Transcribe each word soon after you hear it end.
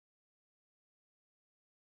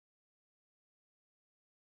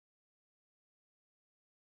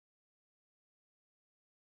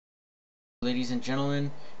Ladies and gentlemen,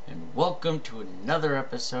 and welcome to another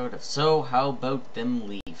episode of So How About Them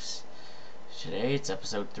Leafs. Today it's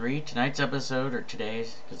episode 3. Tonight's episode, or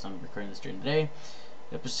today's, because I'm recording this during the day,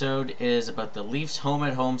 episode is about the Leafs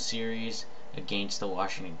home-at-home series against the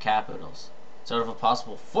Washington Capitals. So out of a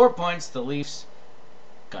possible 4 points, the Leafs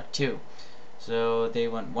got 2. So they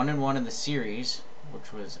went 1-1 in the series,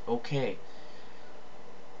 which was okay.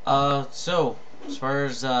 So as far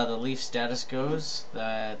as the Leafs status goes,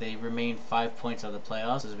 they remain 5 points out of the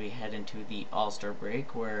playoffs as we head into the All-Star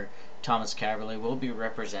break, where Thomas Kaberle will be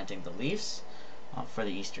representing the Leafs for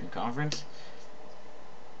the Eastern Conference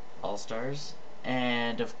All-Stars.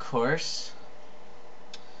 And of course,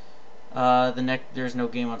 there's no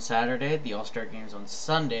game on Saturday. The All-Star game is on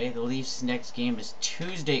Sunday. The Leafs' next game is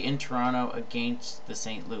Tuesday in Toronto against the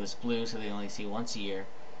St. Louis Blues, who they only see once a year.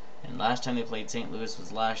 And last time they played St. Louis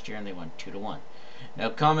was last year, and they won 2-1. Now,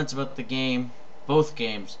 comments about the game, both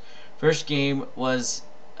games. First game was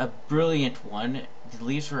a brilliant one. The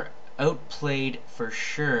Leafs were outplayed for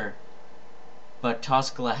sure, but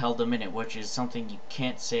Toskala held them in it, which is something you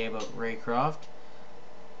can't say about Raycroft.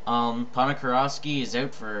 Ponikarovsky is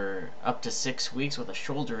out for up to 6 weeks with a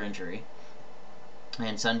shoulder injury,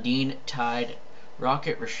 and Sundin tied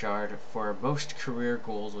Rocket Richard for most career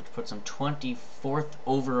goals, which puts him 24th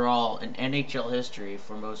overall in NHL history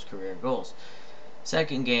for most career goals.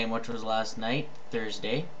 Second game, which was last night,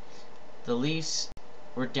 Thursday, the Leafs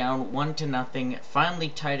were down 1-0, finally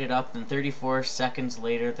tied it up, and 34 seconds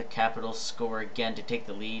later the Capitals score again to take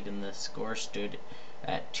the lead, and the score stood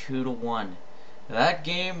at 2-1. That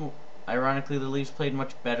game, ironically, the Leafs played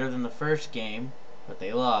much better than the first game, but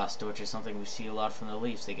they lost, which is something we see a lot from the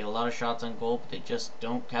Leafs. They get a lot of shots on goal, but they just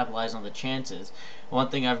don't capitalize on the chances. One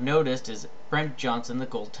thing I've noticed is Brent Johnson, the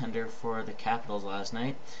goaltender for the Capitals last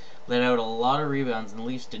night, let out a lot of rebounds, and the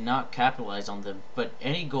Leafs did not capitalize on them. But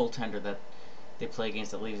any goaltender that they play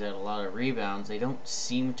against that leaves out a lot of rebounds, they don't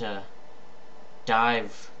seem to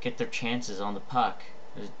get their chances on the puck.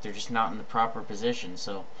 They're just not in the proper position.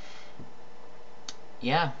 So,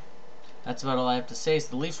 yeah. That's about all I have to say.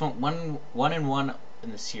 So the Leafs went 1-1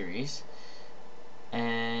 in the series,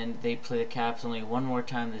 and they play the Caps only one more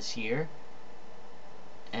time this year,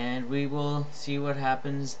 and we will see what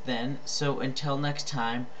happens then. So until next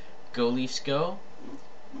time, go Leafs go,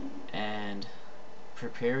 and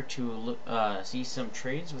prepare to see some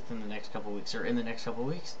trades within the next couple weeks, or in the next couple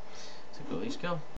weeks. So go Leafs go.